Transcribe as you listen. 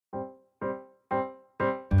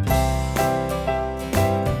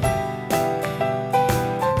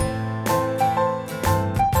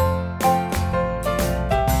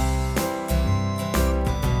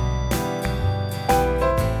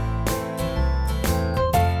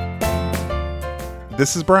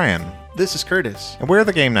This is Brian. This is Curtis. And we're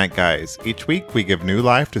the Game Night Guys. Each week we give new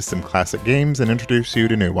life to some classic games and introduce you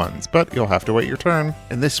to new ones, but you'll have to wait your turn.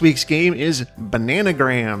 And this week's game is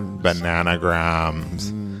Bananagrams.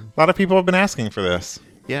 Bananagrams. A lot of people have been asking for this.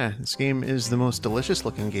 Yeah, this game is the most delicious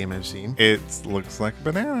looking game I've seen. It looks like a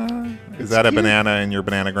banana. Is that cute. a banana in your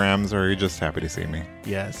Bananagrams, or are you just happy to see me?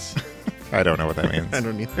 Yes. I don't know what that means. I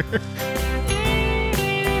don't either.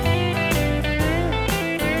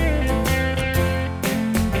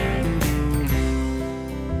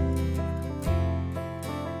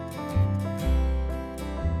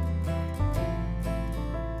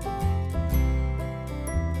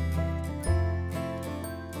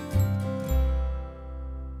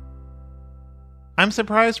 I'm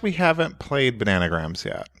surprised we haven't played Bananagrams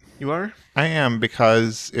yet. You are? I am,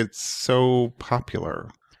 because it's so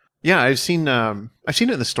popular. Yeah, I've seen it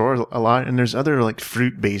in the store a lot, and there's other like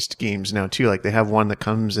fruit-based games now too. Like they have one that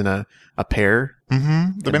comes in a pear.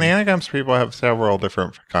 Mm-hmm. The Bananagrams people have several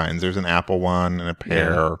different kinds. There's an apple one and a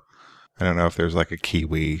pear. Yeah. I don't know if there's like a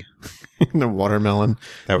kiwi. The watermelon.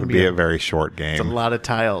 That would be a very short game. It's a lot of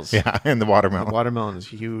tiles. Yeah, and the watermelon. The watermelon is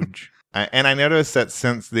huge. And I noticed that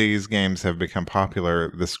since these games have become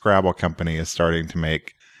popular, the Scrabble company is starting to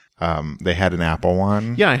make, they had an Apple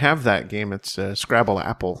one. Yeah, I have that game. It's Scrabble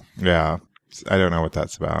Apple. Yeah. I don't know what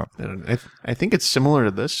that's about. I think it's similar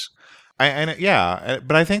to this. But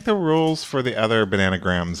I think the rules for the other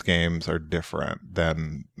Bananagrams games are different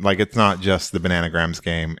than, like, it's not just the Bananagrams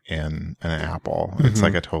game in an Apple. It's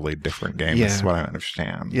like a totally different game. Yeah. This is what I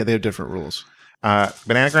understand. Yeah, they have different rules.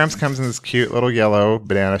 Bananagrams comes in this cute little yellow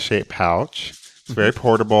banana-shaped pouch. It's very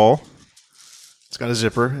portable. It's got a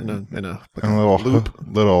zipper and a little loop,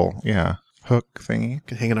 hook thingy. You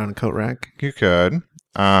can hang it on a coat rack. You could. You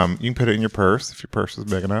can put it in your purse if your purse is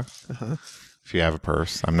big enough. Uh-huh. If you have a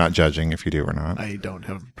purse, I'm not judging if you do or not. I don't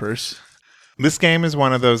have a purse. This game is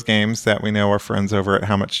one of those games that we know our friends over at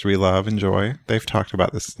How Much Do We Love enjoy. They've talked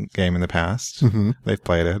about this game in the past. Mm-hmm. They've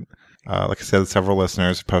played it. Like I said, several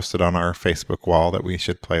listeners posted on our Facebook wall that we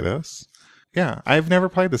should play this. Yeah, I've never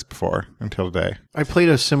played this before until today. I played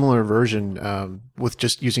a similar version with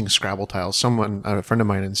just using Scrabble tiles. A friend of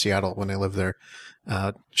mine in Seattle, when I lived there,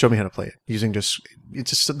 showed me how to play it using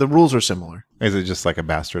the rules are similar. Is it just like a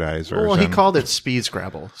bastardized version? Well, he called it Speed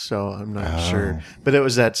Scrabble, so I'm not sure. But it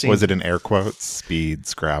was that same. Was it in air quotes? Speed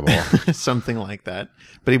Scrabble. Something like that.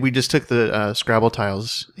 But we just took the Scrabble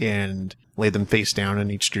tiles and laid them face down, and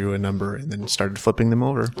each drew a number and then started flipping them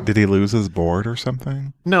over. Did he lose his board or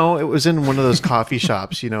something? No, it was in one of those coffee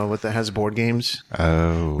shops, that has board games.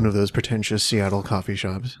 Oh. One of those pretentious Seattle coffee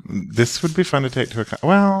shops. This would be fun to take to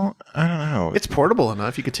well, I don't know. It's portable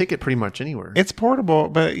enough. You could take it pretty much anywhere. It's portable,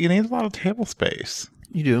 but you need a lot of table space.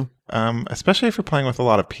 You do. Especially if you're playing with a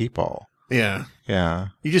lot of people. Yeah. Yeah.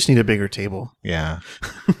 You just need a bigger table. Yeah.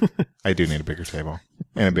 I do need a bigger table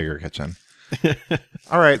and a bigger kitchen.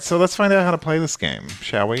 All right, so let's find out how to play this game,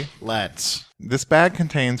 shall we? Let's. This bag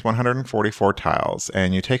contains 144 tiles,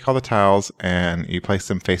 and you take all the tiles and you place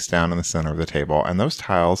them face down in the center of the table, and those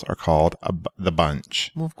tiles are called the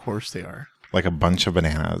bunch. Well, of course they are. Like a bunch of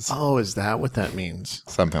bananas. Oh, is that what that means?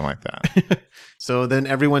 Something like that. So then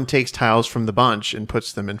everyone takes tiles from the bunch and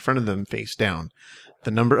puts them in front of them face down.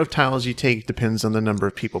 The number of tiles you take depends on the number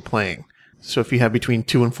of people playing. So if you have between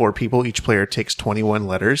 2 and 4 people, each player takes 21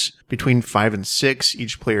 letters. Between 5 and 6,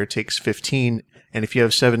 each player takes 15. And if you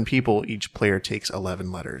have 7 people, each player takes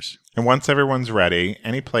 11 letters. And once everyone's ready,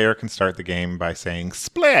 any player can start the game by saying,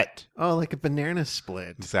 split! Oh, like a banana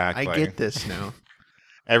split. Exactly. I get this now.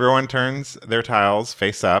 Everyone turns their tiles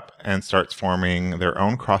face up and starts forming their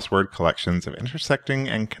own crossword collections of intersecting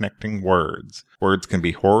and connecting words. Words can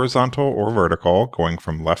be horizontal or vertical, going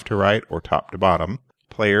from left to right or top to bottom.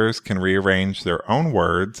 Players can rearrange their own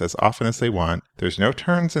words as often as they want. There's no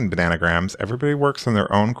turns in Bananagrams. Everybody works on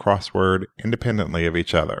their own crossword independently of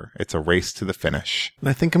each other. It's a race to the finish. And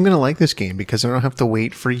I think I'm going to like this game because I don't have to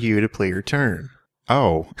wait for you to play your turn.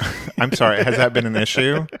 Oh, I'm sorry. Has that been an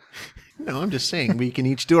issue? No, I'm just saying we can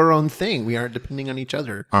each do our own thing. We aren't depending on each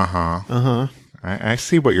other. Uh-huh. Uh-huh. I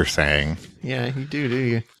see what you're saying. Yeah, you do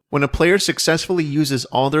you? When a player successfully uses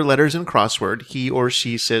all their letters in crossword, he or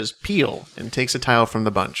she says peel and takes a tile from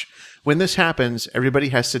the bunch. When this happens, everybody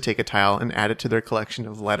has to take a tile and add it to their collection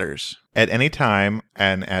of letters. At any time,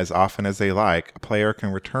 and as often as they like, a player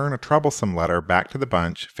can return a troublesome letter back to the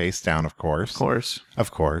bunch, face down, of course.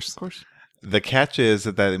 Of course. The catch is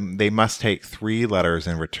that they must take 3 letters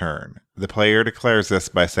in return. The player declares this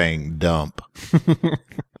by saying dump.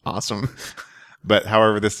 Awesome. But,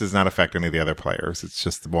 however, this does not affect any of the other players. It's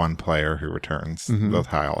just one player who returns the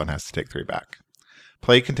tile and has to take 3 back.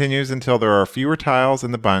 Play continues until there are fewer tiles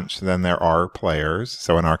in the bunch than there are players.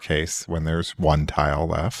 So in our case, when there's one tile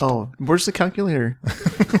left. Oh, where's the calculator?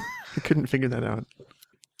 I couldn't figure that out.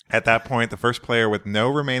 At that point, the first player with no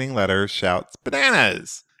remaining letters shouts,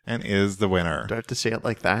 "Bananas!" and is the winner. Do I have to say it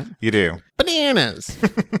like that? You do. Bananas!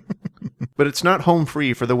 But it's not home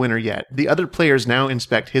free for the winner yet. The other players now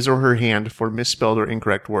inspect his or her hand for misspelled or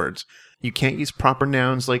incorrect words. You can't use proper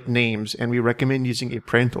nouns like names, and we recommend using a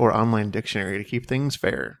print or online dictionary to keep things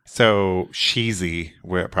fair. So, cheesy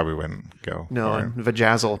probably wouldn't go. No, and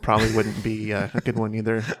vajazzle probably wouldn't be a good one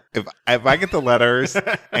either. If I get the letters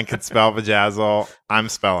and can spell vajazzle, I'm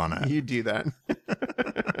spelling it. You do that.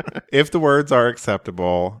 If the words are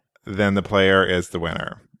acceptable, then the player is the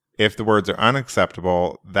winner. If the words are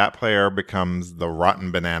unacceptable, that player becomes the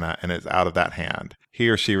rotten banana and is out of that hand. He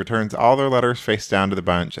or she returns all their letters face down to the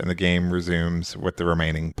bunch, and the game resumes with the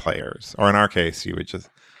remaining players. Or in our case, you would just...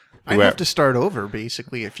 I'd have to start over,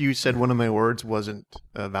 basically, if you said one of my words wasn't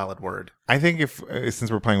a valid word. I think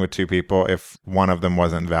since we're playing with two people, if one of them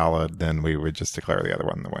wasn't valid, then we would just declare the other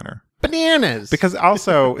one the winner. Bananas! Because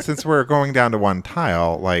also, since we're going down to one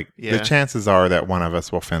tile, the chances are that one of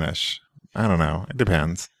us will finish. I don't know. It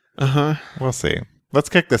depends. Uh-huh. We'll see. Let's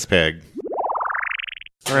kick this pig.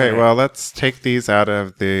 All right, well, let's take these out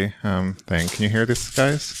of the thing. Can you hear this,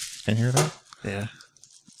 guys? Can you hear that? Yeah.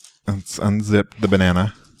 Let's unzip the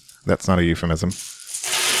banana. That's not a euphemism.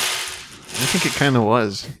 I think it kind of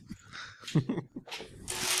was.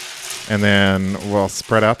 And then we'll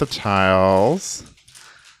spread out the tiles.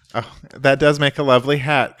 Oh, that does make a lovely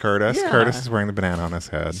hat, Curtis. Yeah. Curtis is wearing the banana on his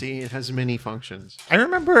head. See, it has many functions. I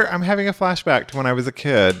remember I'm having a flashback to when I was a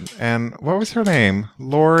kid. And what was her name?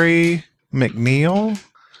 Lori McNeil?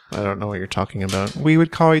 I don't know what you're talking about. We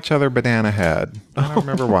would call each other Banana Head. I don't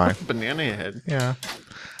remember why. Banana head. Yeah.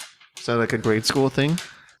 Is that like a grade school thing?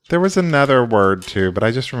 There was another word too, but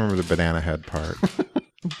I just remember the banana head part.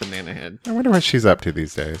 Banana head. I wonder what she's up to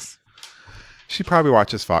these days. She probably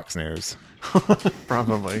watches Fox News.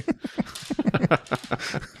 Probably.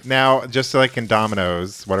 Now, just like in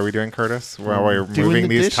dominoes, what are we doing, Curtis? While we're Doing moving the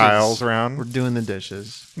these dishes. tiles around? We're doing the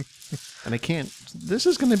dishes. And I can't... This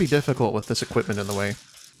is going to be difficult with this equipment in the way.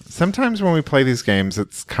 Sometimes when we play these games,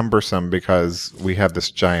 it's cumbersome because we have this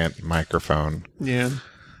giant microphone. Yeah.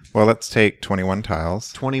 Well, let's take 21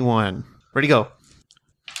 tiles. 21. Ready, go.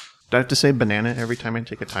 Do I have to say banana every time I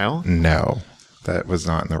take a tile? No, that was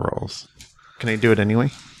not in the rules. Can I do it anyway?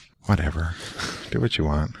 Whatever. Do what you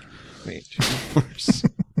want. Wait.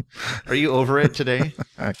 Are you over it today?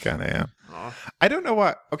 I kind of am. I don't know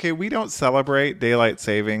what. Okay, we don't celebrate daylight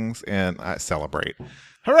savings and celebrate.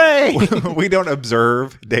 Hooray! We don't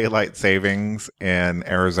observe daylight savings in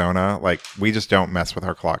Arizona. Like, we just don't mess with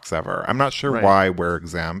our clocks ever. I'm not sure why we're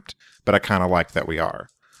exempt, but I kind of like that we are.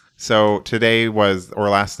 So today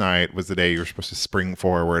last night was the day you were supposed to spring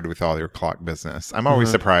forward with all your clock business. I'm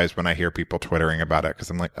always surprised when I hear people twittering about it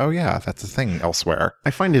because I'm like, oh yeah, that's a thing elsewhere.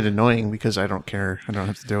 I find it annoying because I don't care. I don't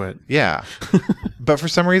have to do it. Yeah. But for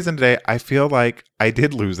some reason today, I feel like I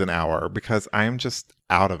did lose an hour because I'm just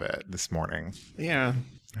out of it this morning. Yeah.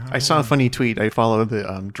 I saw a funny tweet. I follow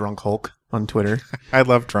the Drunk Hulk on Twitter. I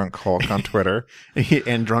love Drunk Hulk on Twitter.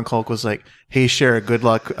 And Drunk Hulk was like, hey, Cher, good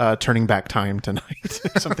luck turning back time tonight.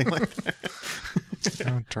 Something like that.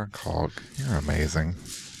 Oh, Drunk Hulk. You're amazing.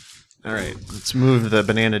 All right. Let's move the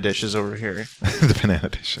banana dishes over here. The banana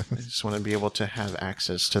dishes. I just want to be able to have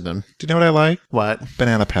access to them. Do you know what I like? What?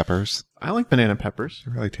 Banana peppers. I like banana peppers.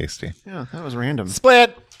 They're really tasty. Yeah, that was random.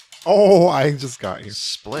 Split! Oh, I just got you.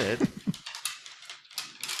 Split?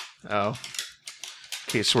 Oh.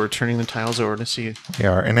 Okay, so we're turning the tiles over to see. We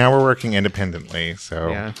are. And now we're working independently, so...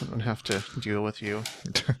 Yeah, I don't have to deal with you.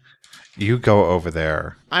 You go over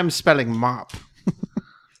there. I'm spelling mop.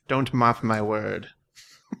 Don't mop my word.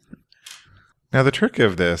 Now, the trick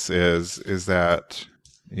of this is that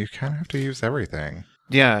you kind of have to use everything.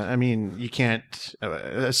 Yeah, I mean, you can't...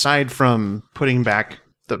 aside from putting back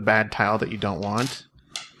the bad tile that you don't want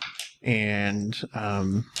and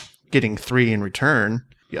getting 3 in return...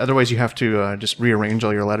 Otherwise, you have to just rearrange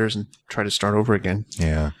all your letters and try to start over again.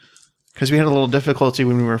 Yeah. Because we had a little difficulty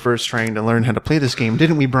when we were first trying to learn how to play this game,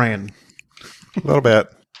 didn't we, Brian? A little bit.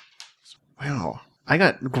 Wow. I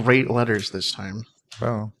got great letters this time.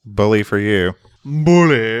 Well, bully for you.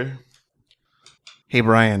 Bully. Hey,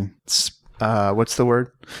 Brian. What's the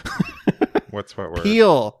word? What word?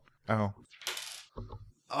 Peel. Oh.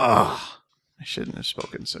 Ugh. I shouldn't have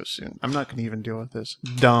spoken so soon. I'm not going to even deal with this.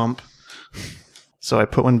 Dump. So I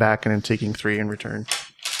put one back and I'm taking 3 in return.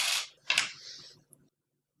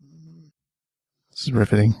 This is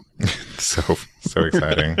riveting. So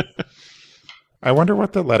exciting. I wonder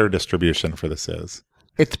what the letter distribution for this is.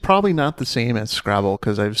 It's probably not the same as Scrabble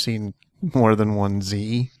because I've seen more than one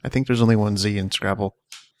Z. I think there's only one Z in Scrabble.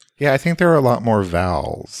 Yeah, I think there are a lot more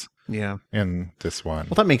vowels Yeah. in this one.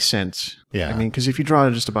 Well, that makes sense. Yeah. I mean, because if you draw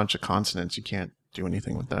just a bunch of consonants, you can't do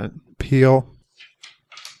anything with that. Peel.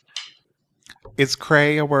 Is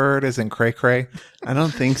cray a word as in cray cray? I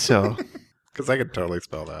don't think so. Because I could totally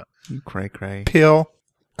spell that. You cray. Peel.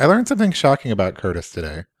 I learned something shocking about Curtis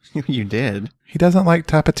today. You did. He doesn't like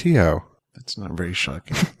Tapatio. That's not very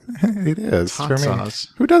shocking. It is. Hot for me.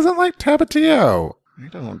 sauce. Who doesn't like Tapatio? I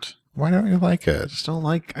don't. Why don't you like I it? just don't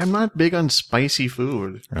like. I'm not big on spicy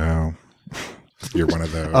food. Oh. You're one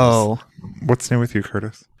of those. Oh. What's new with you,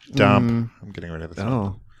 Curtis? Dump. I'm getting rid of this.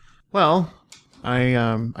 Oh. Well,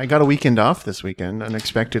 I got a weekend off this weekend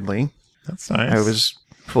unexpectedly. That's nice. I was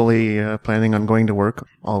fully planning on going to work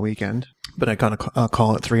all weekend, but I got a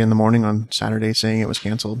call at 3 a.m. on Saturday saying it was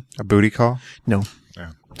canceled. A booty call? No,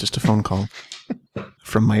 Yeah. just a phone call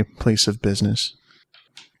from my place of business.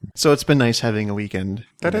 So it's been nice having a weekend.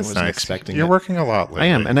 That I is wasn't nice. expecting You're it. working a lot lately.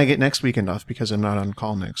 I am, and I get next weekend off because I'm not on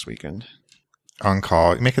call next weekend. On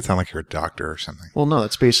call. You make it sound like you're a doctor or something. Well, no,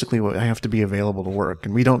 that's basically what I have to be available to work,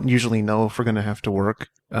 and we don't usually know if we're going to have to work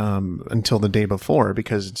until the day before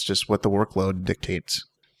because it's just what the workload dictates.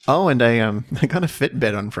 Oh, and I got a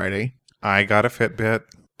Fitbit on Friday. I got a Fitbit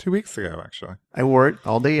 2 weeks ago, actually. I wore it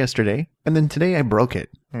all day yesterday, and then today I broke it.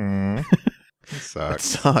 It It sucks.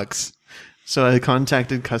 sucks. So I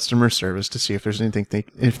contacted customer service to see if there's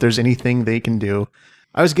anything they can do.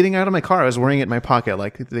 I was getting out of my car. I was wearing it in my pocket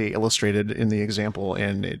like they illustrated in the example,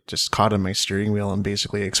 and it just caught on my steering wheel and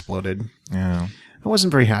basically exploded. Yeah. I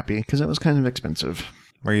wasn't very happy because it was kind of expensive.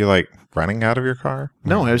 Were you like running out of your car?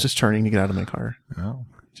 No, I was just turning to get out of my car. Oh.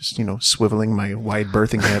 Just, swiveling my wide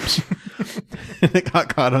berthing hips. And it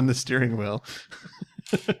got caught on the steering wheel.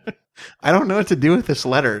 I don't know what to do with this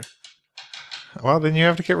letter. Well, then you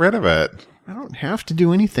have to get rid of it. I don't have to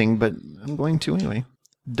do anything, but I'm going to anyway.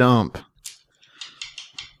 Dump.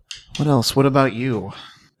 What else? What about you?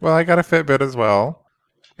 Well, I got a Fitbit as well.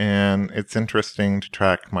 And it's interesting to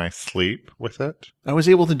track my sleep with it. I was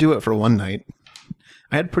able to do it for one night.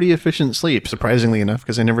 I had pretty efficient sleep, surprisingly enough,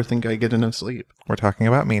 because I never think I get enough sleep. We're talking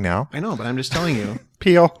about me now. I know, but I'm just telling you.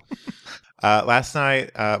 Peel. Last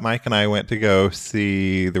night, Mike and I went to go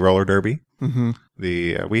see the roller derby. Mm-hmm.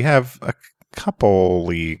 We have a couple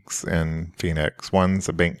leagues in Phoenix. One's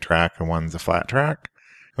a bank track and one's a flat track.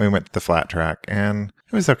 We went to the flat track, and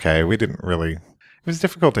it was okay. We didn't really. It was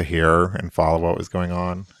difficult to hear and follow what was going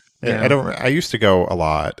on. Yeah. I used to go a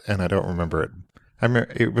lot, and I don't remember it.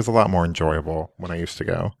 It was a lot more enjoyable when I used to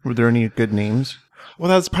go. Were there any good names? Well,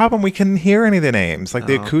 that's the problem. We couldn't hear any of the names. Like,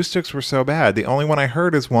 the Oh. acoustics were so bad. The only one I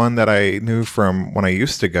heard is one that I knew from when I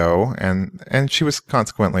used to go, and she was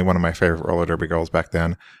consequently one of my favorite roller derby girls back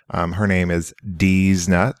then. Her name is D's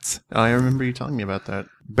Nuts. Oh, I remember you telling me about that.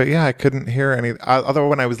 But yeah, I couldn't hear any. Although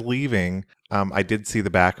when I was leaving, I did see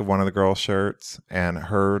the back of one of the girls' shirts, and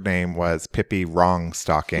her name was Pippi Wrong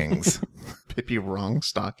Stockings, Pippi Wrong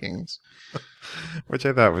Stockings. which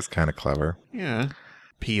I thought was kind of clever. Yeah.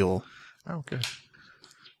 Peel. Oh, good.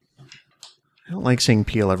 I don't like saying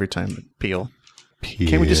peel every time, but peel.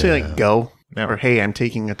 Can't we just say, like, go? No. Or, hey, I'm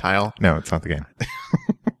taking a tile. No, it's not the game.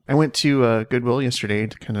 I went to Goodwill yesterday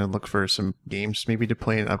to kind of look for some games, maybe to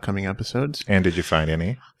play in upcoming episodes. And did you find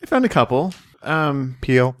any? I found a couple.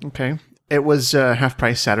 Peel. Okay. It was half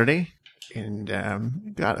price Saturday, and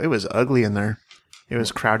God, it was ugly in there. It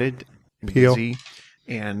was crowded and Peel. busy,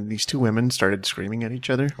 and these two women started screaming at each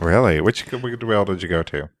other. Really? Which Goodwill did you go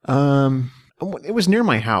to? It was near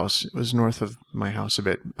my house. It was north of my house a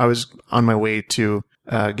bit. I was on my way to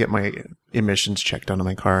get my emissions checked onto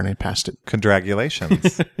my car, and I passed it.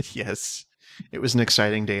 Congratulations. Yes. It was an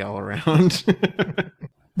exciting day all around.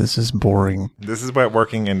 This is boring. This is what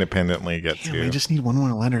working independently gets Damn, you. we just need one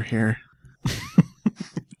more letter here.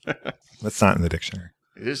 That's not in the dictionary.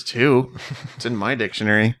 It is two. It's in my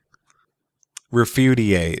dictionary.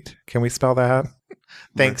 Refudiate. Can we spell that?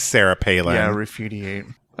 Thanks, Sarah Palin. Yeah,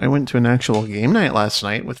 refudiate. I went to an actual game night last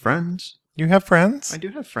night with friends. You have friends? I do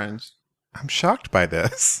have friends. I'm shocked by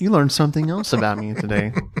this. You learned something else about me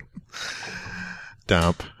today.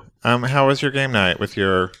 Dump. How was your game night with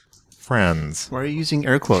your friends? Why are you using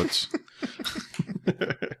air quotes?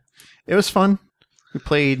 It was fun. We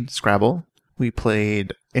played Scrabble. We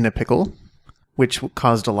played In a Pickle, which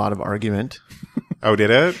caused a lot of argument. Oh,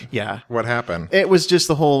 did it? Yeah. What happened? It was just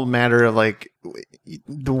the whole matter of like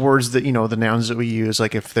the words that, the nouns that we use,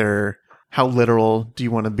 like if they're, how literal do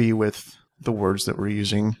you want to be with the words that we're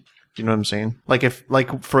using? Do you know what I'm saying?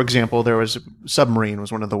 Like for example, there was submarine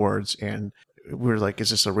was one of the words, and we were like,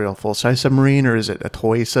 is this a real full size submarine or is it a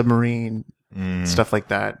toy submarine? stuff like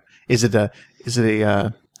that. Is it a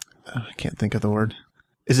I can't think of the word.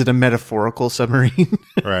 Is it a metaphorical submarine?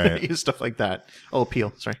 Right. Stuff like that. Oh,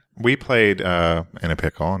 Peel. Sorry. We played In a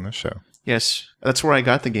Pickle on this show. Yes. That's where I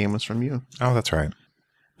got the game, was from you. Oh, that's right.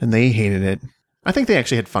 And they hated it. I think they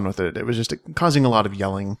actually had fun with it. It was just causing a lot of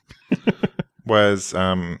yelling. Was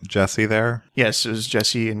Jesse there? Yes, it was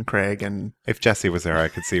Jesse and Craig. And if Jesse was there, I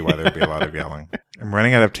could see why there'd be a lot of yelling. I'm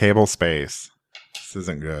running out of table space. This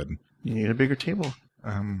isn't good. You need a bigger table.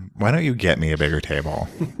 Why don't you get me a bigger table?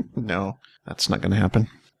 No, that's not going to happen.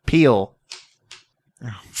 Peel.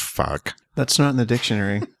 Oh, fuck. That's not in the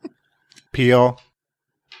dictionary. Peel.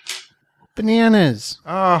 Bananas.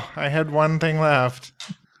 Oh, I had one thing left.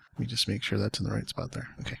 Let me just make sure that's in the right spot there.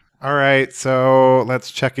 Okay. All right, so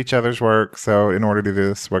let's check each other's work. So in order to do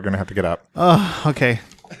this, we're going to have to get up. Oh, okay.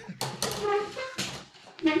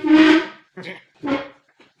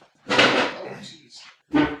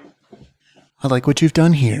 I like what you've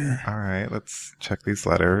done here. All right, let's check these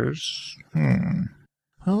letters.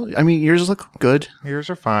 Well, I mean, yours look good.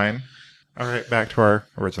 Yours are fine. All right, back to our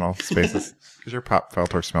original spaces. Because your pop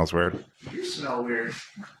filter smells weird. You smell weird.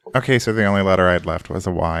 Okay, so the only letter I'd left was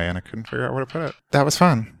a Y, and I couldn't figure out where to put it. That was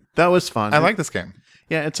fun. That was fun. I like this game.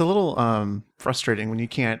 Yeah, it's a little frustrating when you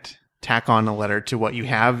can't tack on a letter to what you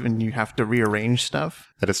have and you have to rearrange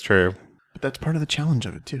stuff. That is true. But that's part of the challenge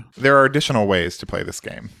of it, too. There are additional ways to play this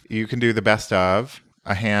game. You can do the best of.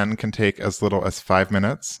 A hand can take as little as 5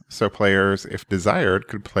 minutes, so players, if desired,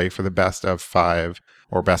 could play for the best of 5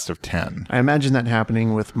 or best of 10. I imagine that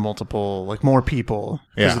happening with multiple, like more people.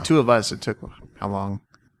 Because Yeah. the two of us, it took, how long?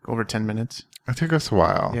 Over 10 minutes? It took us a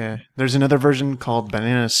while. Yeah. There's another version called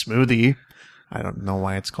Banana Smoothie. I don't know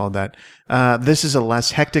why it's called that. This is a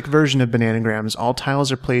less hectic version of Bananagrams. All tiles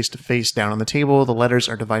are placed face down on the table. The letters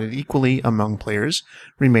are divided equally among players,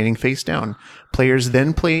 remaining face down. Players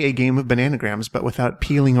then play a game of Bananagrams, but without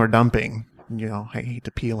peeling or dumping. You know, I hate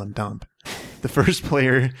to peel and dump. The first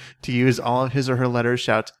player to use all of his or her letters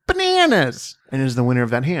shouts, "Bananas!" and is the winner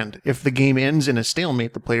of that hand. If the game ends in a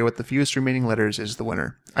stalemate, the player with the fewest remaining letters is the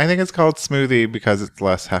winner. I think it's called Smoothie because it's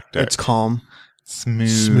less hectic. It's calm.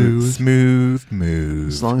 Smooth.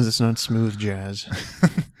 As long as it's not smooth jazz.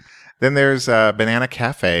 Then there's Banana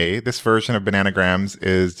Cafe. This version of Bananagrams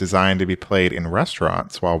is designed to be played in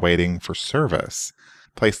restaurants while waiting for service.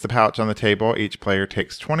 Place the pouch on the table. Each player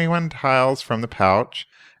takes 21 tiles from the pouch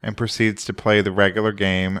and proceeds to play the regular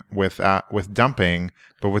game with dumping,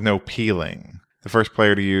 but with no peeling. The first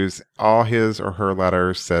player to use all his or her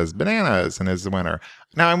letters says bananas and is the winner.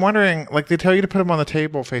 Now, I'm wondering, like, they tell you to put them on the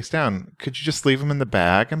table face down. Could you just leave them in the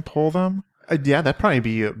bag and pull them? Yeah, that'd probably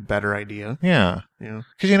be a better idea. Yeah. Yeah.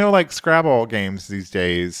 Because, like, Scrabble games these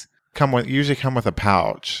days usually come with a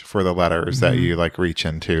pouch for the letters that you, like, reach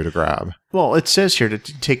into to grab. Well, it says here to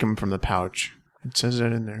take them from the pouch. It says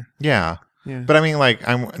that in there. Yeah. Yeah. But, I mean, like,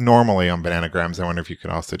 I'm normally on Bananagrams. I wonder if you could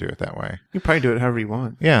also do it that way. You can probably do it however you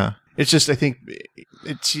want. Yeah. It's just, I think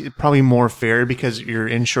it's probably more fair because you're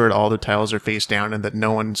ensured all the tiles are face down and that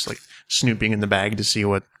no one's like snooping in the bag to see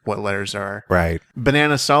what letters are. Right.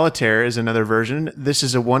 Banana Solitaire is another version. This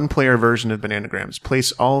is a one-player version of Bananagrams.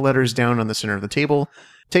 Place all letters down on the center of the table.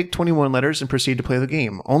 Take 21 letters and proceed to play the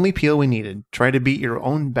game. Only peel when needed. Try to beat your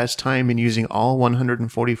own best time in using all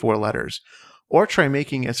 144 letters. Or try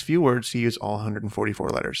making as few words to use all 144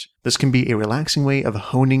 letters. This can be a relaxing way of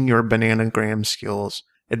honing your Bananagram skills.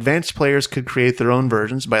 Advanced players could create their own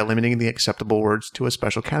versions by limiting the acceptable words to a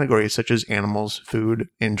special category, such as animals, food,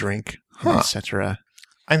 and drink, etc.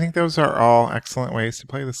 I think those are all excellent ways to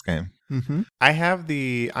play this game. Mm-hmm. I have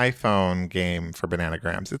the iPhone game for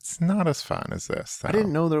Bananagrams. It's not as fun as this, though. I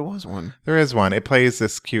didn't know there was one. There is one. It plays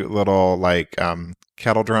this cute little, like,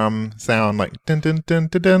 kettle drum sound, like, dun dun dun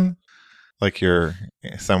dun dun. Like you're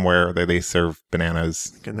somewhere that they serve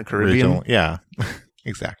bananas. In the Caribbean? Yeah,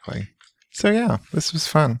 exactly. So, yeah, this was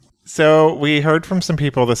fun. So, we heard from some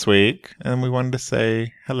people this week, and we wanted to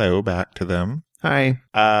say hello back to them. Hi.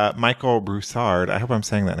 Michael Broussard. I hope I'm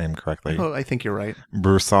saying that name correctly. Oh, I think you're right.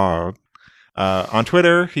 Broussard. On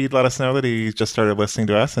Twitter, he'd let us know that he just started listening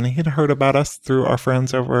to us, and he'd heard about us through our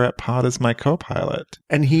friends over at Pod is My Copilot.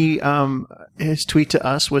 And he, his tweet to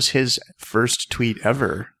us was his first tweet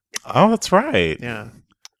ever. Oh, that's right. Yeah.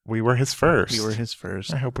 We were his first. We were his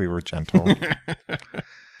first. I hope we were gentle.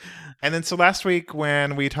 And then so last week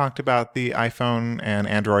when we talked about the iPhone and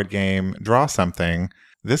Android game Draw Something,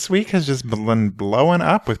 this week has just been blowing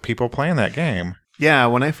up with people playing that game. Yeah,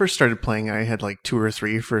 when I first started playing, I had like 2 or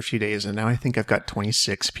 3 for a few days, and now I think I've got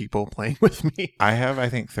 26 people playing with me. I have, I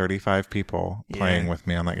think, 35 people playing with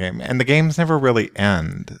me on that game. And the games never really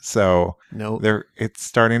end. So it's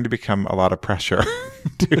starting to become a lot of pressure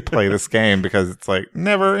to play this game because it's like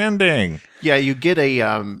never ending. Yeah, you get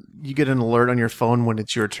an alert on your phone when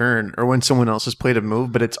it's your turn or when someone else has played a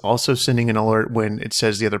move, but it's also sending an alert when it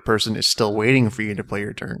says the other person is still waiting for you to play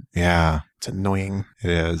your turn. Yeah. It's annoying. It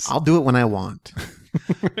is. I'll do it when I want.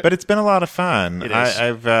 But it's been a lot of fun. It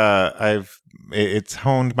is. It's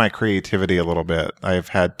honed my creativity a little bit. I've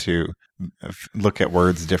had to look at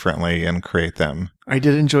words differently and create them. I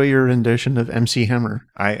did enjoy your rendition of MC Hammer.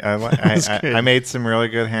 I made some really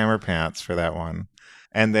good hammer pants for that one.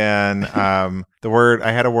 And then I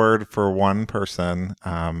had a word for one person,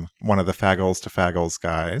 one of the Faggles to Faggles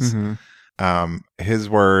guys. Mm-hmm. His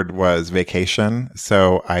word was vacation.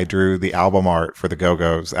 So I drew the album art for the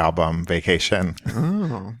Go-Go's album Vacation.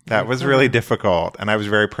 Oh, that was really difficult. And I was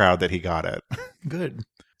very proud that he got it. Good.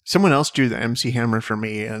 Someone else drew the MC Hammer for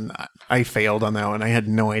me, and I failed on that one. I had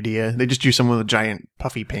no idea. They just drew someone with giant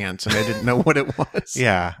puffy pants, and I didn't know what it was.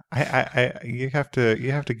 Yeah, you have to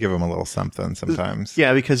give them a little something sometimes.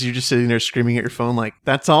 Yeah, because you're just sitting there screaming at your phone like,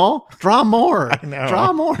 "That's all? Draw more! I know.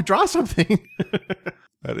 Draw more! Draw something!"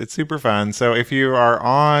 But it's super fun. So if you are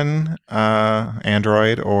on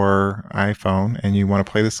Android or iPhone and you want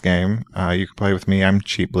to play this game, you can play with me. I'm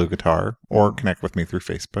Cheap Blue Guitar, or connect with me through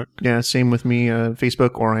Facebook. Yeah, same with me,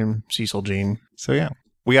 Facebook, or I'm Cecil Jean. So yeah.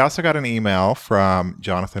 We also got an email from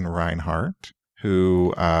Jonathan Reinhardt,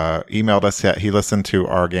 who emailed us that he listened to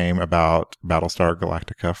our game about Battlestar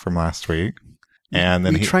Galactica from last week. And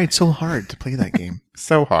then he tried so hard to play that game.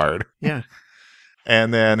 So hard. Yeah.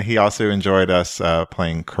 And then he also enjoyed us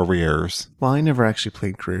playing Careers. Well, I never actually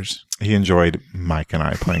played Careers. He enjoyed Mike and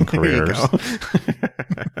I playing Careers.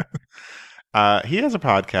 He has a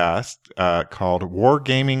podcast called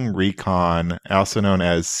Wargaming Recon, also known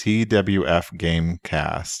as CWF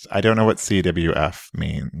Gamecast. I don't know what CWF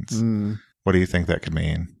means. What do you think that could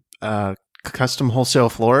mean? Custom Wholesale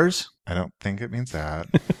Floors? I don't think it means that.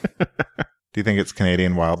 Do you think it's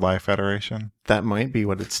Canadian Wildlife Federation? That might be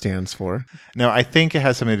what it stands for. No, I think it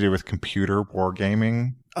has something to do with computer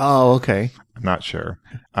wargaming. Oh, okay. I'm not sure.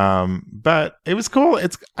 But it was cool.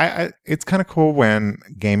 It's kind of cool when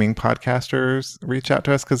gaming podcasters reach out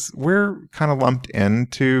to us because we're kind of lumped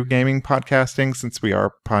into gaming podcasting since we are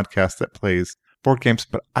a podcast that plays board games.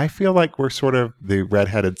 But I feel like we're sort of the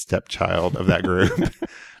redheaded stepchild of that group.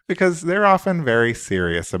 Because they're often very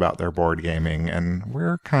serious about their board gaming, and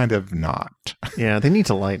we're kind of not. Yeah, they need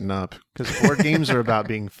to lighten up, because board games are about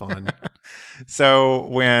being fun. So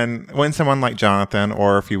when someone like Jonathan,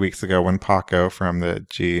 or a few weeks ago when Paco from the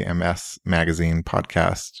GMS Magazine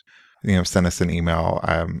podcast, sent us an email,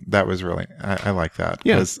 that was really, I like that.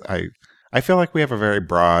 Because I feel like we have a very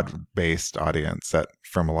broad-based audience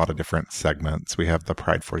from a lot of different segments. We have the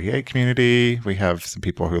Pride 48 community. We have some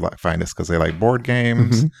people who find us because they like board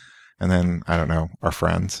games. Mm-hmm. And then, I don't know, our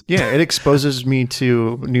friends. Yeah, it exposes me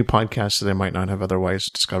to new podcasts that I might not have otherwise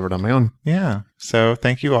discovered on my own. Yeah, so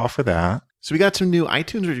thank you all for that. So we got some new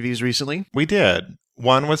iTunes reviews recently. We did.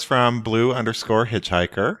 One was from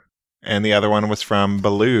Blue_Hitchhiker. And the other one was from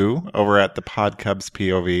Baloo over at the Podcubs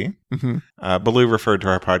POV. Mm-hmm. Baloo referred to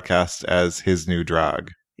our podcast as his new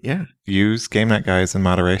drug. Yeah. Use Game Night Guys in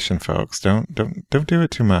moderation, folks. Don't do it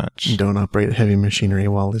too much. Don't operate heavy machinery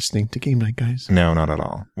while listening to Game Night Guys. No, not at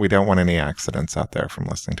all. We don't want any accidents out there from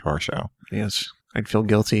listening to our show. Yes. I'd feel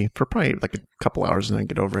guilty for probably like a couple hours and then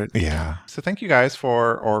get over it. Yeah. So thank you guys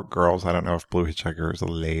or girls. I don't know if Blue Hitchhiker is a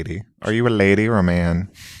lady. Are you a lady or a man?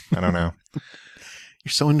 I don't know.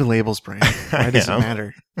 You're so into labels, Brian. Why does it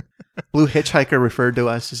matter? Blue Hitchhiker referred to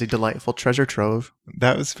us as a delightful treasure trove.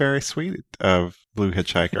 That was very sweet of Blue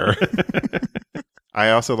Hitchhiker. I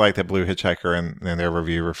also like that Blue Hitchhiker in their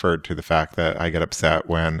review referred to the fact that I get upset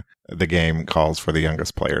when the game calls for the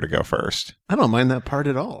youngest player to go first. I don't mind that part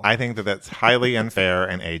at all. I think that's highly unfair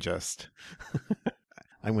and ageist.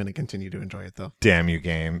 I'm going to continue to enjoy it, though. Damn you,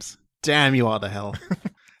 games. Damn you all to hell.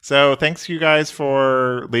 So thanks you guys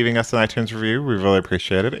for leaving us an iTunes review. We really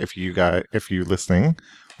appreciate it. If you listening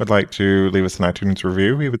would like to leave us an iTunes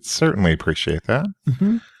review, we would certainly appreciate that.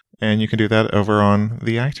 Mm-hmm. And you can do that over on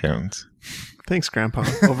the iTunes. Thanks, Grandpa.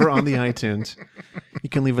 Over on the iTunes. You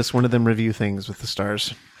can leave us one of them review things with the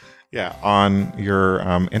stars. Yeah, on your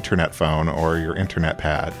internet phone or your internet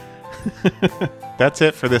pad. That's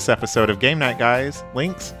it for this episode of Game Night Guys.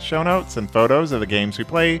 Links, show notes, and photos of the games we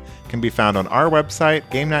play can be found on our website,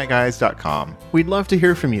 GameNightGuys.com. We'd love to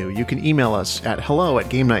hear from you. You can email us at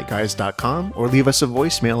hello@GameNightGuys.com or leave us a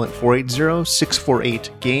voicemail at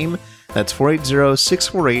 480-648-GAME. That's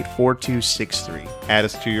 480-648-4263. Add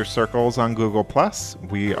us to your circles on Google+.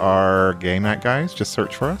 We are Game Night Guys. Just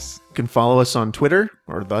search for us. You can follow us on Twitter,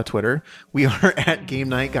 or the Twitter. We are at Game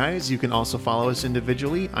Night Guys. You can also follow us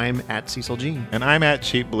individually. I'm at Cecil Jean. And I'm at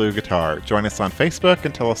Cheap Blue Guitar. Join us on Facebook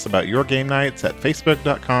and tell us about your game nights at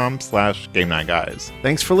facebook.com/Game Night Guys.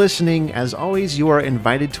 Thanks for listening. As always, you are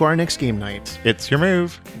invited to our next game night. It's your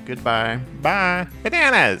move. Goodbye. Bye.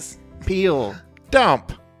 Bananas. Peel.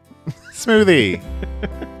 Dump. Smoothie.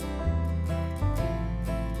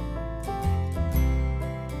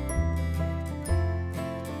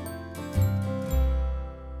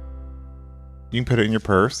 You can put it in your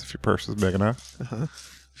purse if your purse is big enough. Uh-huh.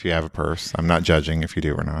 If you have a purse. I'm not judging if you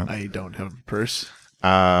do or not. I don't have a purse.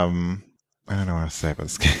 I don't know what to say about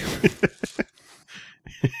this game.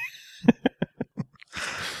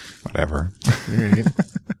 Whatever. All right.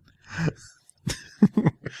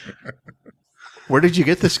 Where did you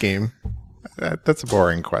get this game? That's a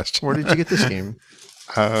boring question. Where did you get this game?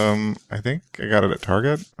 I think I got it at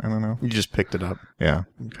Target. I don't know. You just picked it up. Yeah.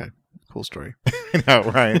 Okay. Cool story. I know,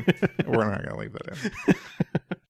 right? We're not going to leave that in.